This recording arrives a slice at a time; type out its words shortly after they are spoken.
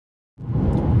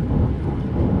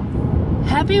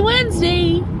Happy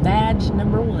Wednesday! VADJ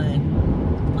number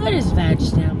 1. What does VADJ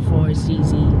stand for? It's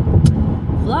easy.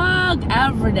 Vlog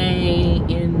every day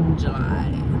in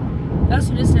July. That's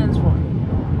what it stands for.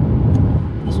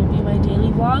 These will be my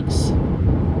daily vlogs.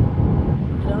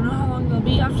 I don't know how long they'll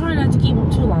be. I'm trying not to keep them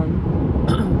too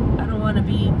long. I don't want to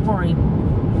be boring.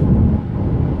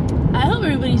 I hope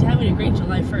everybody's having a great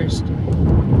July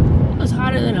 1st. It was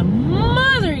hotter than a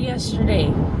mother yesterday.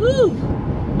 Whew!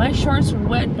 My shorts were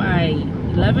wet by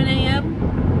 11 a.m.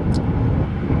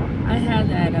 I had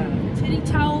that titty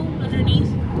towel underneath.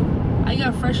 I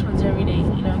got fresh ones every day,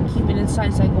 you know, keep it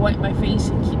inside so I can wipe my face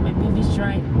and keep my boobies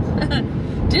dry.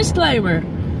 Disclaimer,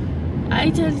 I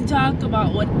tend to talk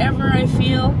about whatever I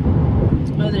feel,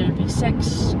 whether it be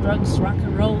sex, drugs, rock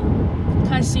and roll,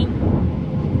 cussing.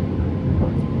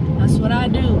 That's what I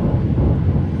do.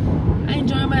 I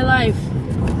enjoy my life.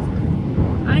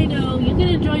 I know, you can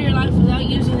enjoy your life without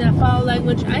using that foul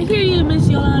language. I hear you, Miss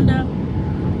Yolanda.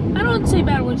 I don't say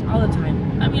bad words all the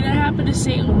time. I mean, I happen to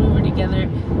say it when we were together.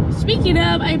 Speaking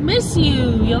of, I miss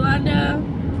you, Yolanda.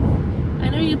 I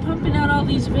know you're pumping out all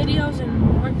these videos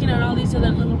and working on all these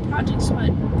other little projects, but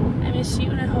I miss you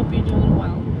and I hope you're doing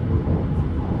well.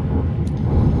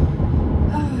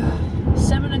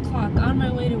 7 o'clock, on my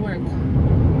way to work.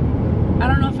 I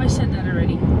don't know if I said that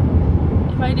already.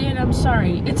 If I did, I'm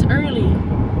sorry. It's early.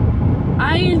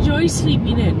 I enjoy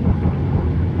sleeping in.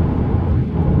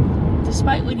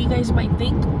 Despite what you guys might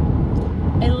think,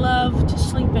 I love to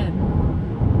sleep in.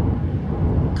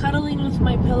 Cuddling with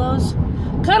my pillows.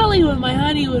 Cuddling with my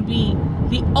honey would be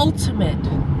the ultimate.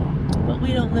 But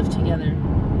we don't live together.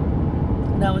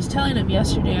 And I was telling him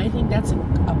yesterday, I think that's a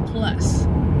plus.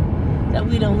 That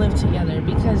we don't live together.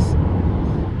 Because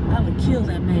I would kill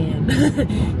that man.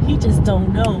 He just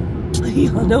don't know.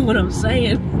 You don't know what I'm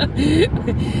saying.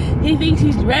 He thinks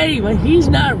he's ready, but he's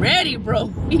not ready, bro.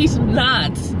 He's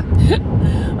not.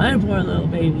 My poor little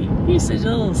baby. He's such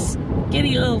a little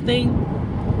skinny little thing.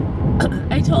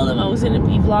 I told him I was going to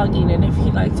be vlogging and if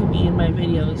he'd like to be in my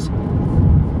videos.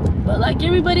 But like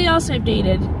everybody else I've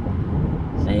dated,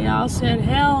 they all said,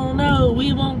 hell no,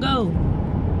 we won't go.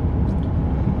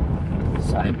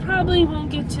 So I probably won't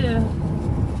get to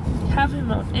have him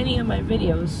on any of my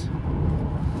videos.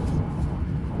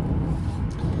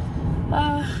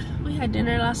 We had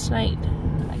dinner last night.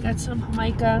 I got some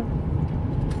Jamaica.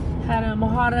 Had a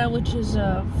mohara, which is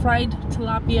fried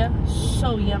tilapia.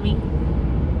 So yummy.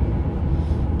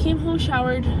 Came home,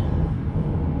 showered,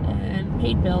 and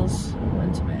paid bills.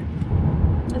 Went to bed.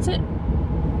 That's it.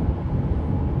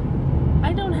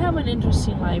 I don't have an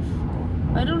interesting life.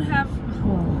 I don't have,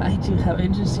 well, I do have an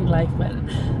interesting life, but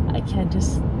I can't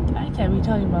be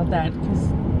talking about that because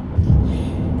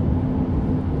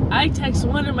I text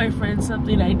one of my friends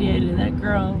something I did, and that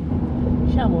girl,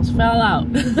 she almost fell out.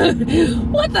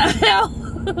 What the hell?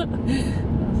 I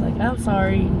was like, I'm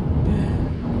sorry.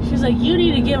 She's like, you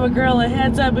need to give a girl a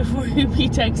heads up before you be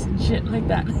texting shit like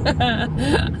that.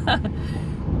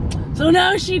 So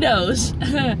now she knows.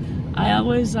 I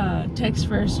always text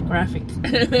first, graphic.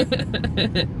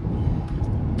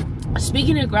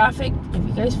 Speaking of graphic, if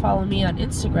you guys follow me on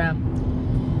Instagram,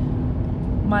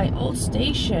 my old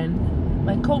station,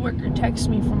 my coworker texted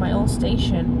me from my old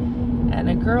station, and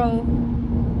a girl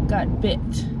got bit.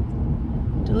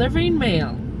 Delivering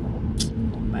mail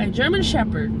by a German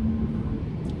Shepherd.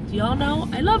 Do y'all know?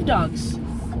 I love dogs.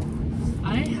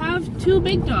 I have 2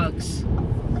 big dogs.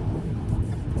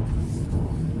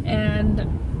 And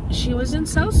she was in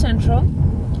South Central,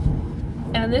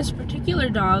 and this particular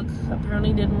dog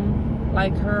apparently didn't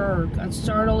like her or got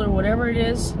startled or whatever it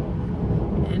is,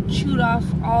 and chewed off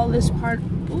all this part.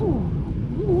 Ooh.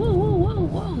 Whoa, whoa, whoa,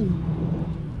 whoa.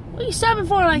 What are you stopping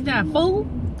for like that, fool?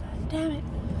 God damn it.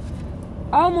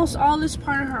 Almost all this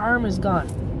part of her arm is gone.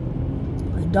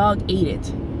 The dog ate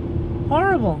it.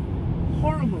 Horrible.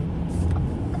 Horrible.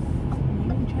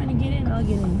 You're trying to get in? I'll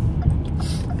get in.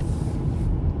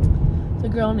 The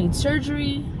girl needs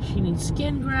surgery. She needs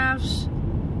skin grafts.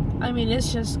 I mean,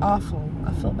 it's just awful.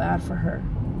 I feel bad for her.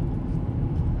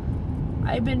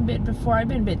 I've been bit before. I've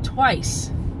been bit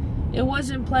twice. It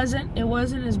wasn't pleasant. It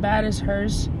wasn't as bad as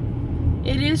hers.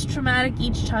 It is traumatic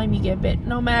each time you get bit,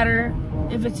 no matter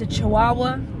if it's a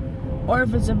Chihuahua or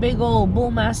if it's a big old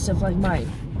bull mastiff like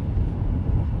mine.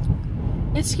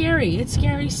 It's scary. It's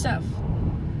scary stuff.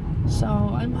 So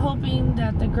I'm hoping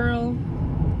that the girl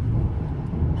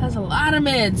has a lot of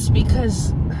meds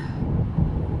because,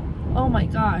 oh my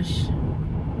gosh,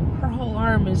 her whole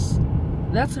arm is,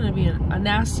 that's going to be a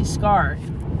nasty scar.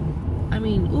 I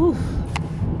mean, oof.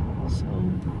 So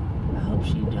I hope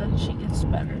she gets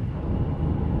better.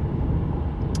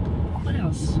 What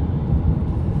else?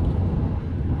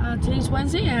 Today's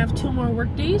Wednesday. I have 2 more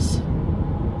work days,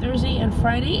 Thursday and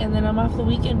Friday, and then I'm off the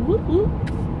weekend. Whoop whoop.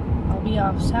 I'll be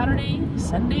off Saturday,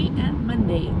 Sunday, and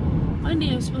Monday.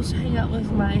 Monday I'm supposed to hang out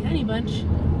with my honey bunch,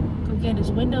 go get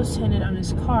his windows tinted on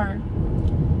his car,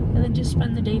 and then just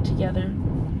spend the day together,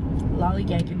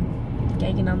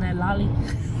 gagging on that lolly.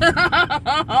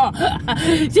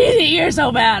 Susie, you're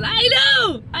so bad. I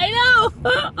know.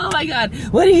 Oh my God,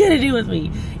 what are you gonna do with me?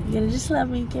 You're gonna just love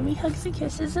me, give me hugs and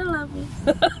kisses, and love me.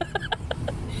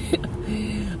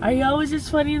 Are you always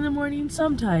just funny in the morning?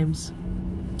 Sometimes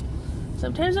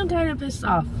I'm kind of pissed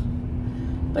off,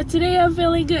 but today I'm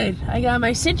feeling good. I got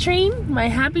my citrine, my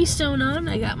happy stone on.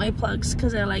 I got my plugs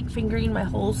because I like fingering my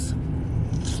holes.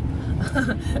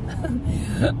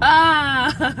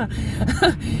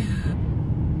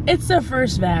 It's the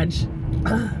first VADJ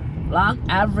vlog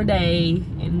every day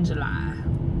in July.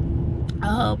 I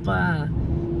hope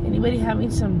anybody having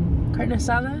some carne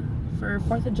asada for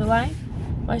 4th of July.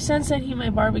 My son said he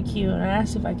might barbecue, and I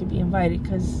asked if I could be invited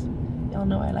because y'all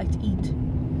know I like to eat.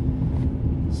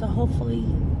 So hopefully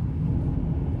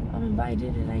I'm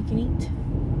invited and I can eat.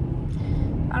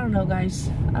 I don't know,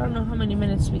 guys. I don't know how many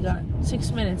minutes we got.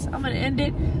 6 minutes. I'm gonna end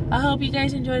it. I hope you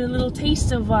guys enjoyed a little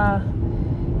taste of my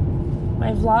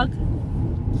vlog.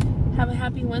 Have a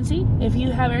happy Wednesday. If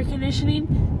you have air conditioning,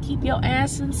 keep your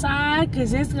ass inside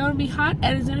because it's gonna be hot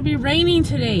and it's gonna be raining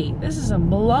today. This is some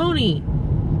baloney.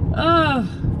 Ugh.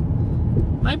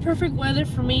 My perfect weather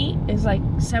for me is like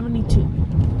 72.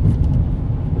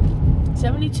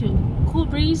 72. Cool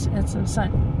breeze and some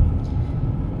sun.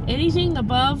 Anything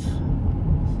above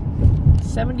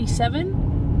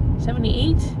 77,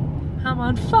 78, I'm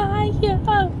on fire.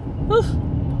 Oof.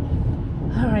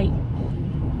 All right.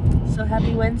 So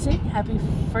happy Wednesday. Happy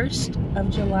 1st of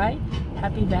July.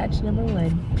 Happy VADJ number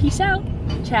 1. Peace out.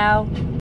 Ciao.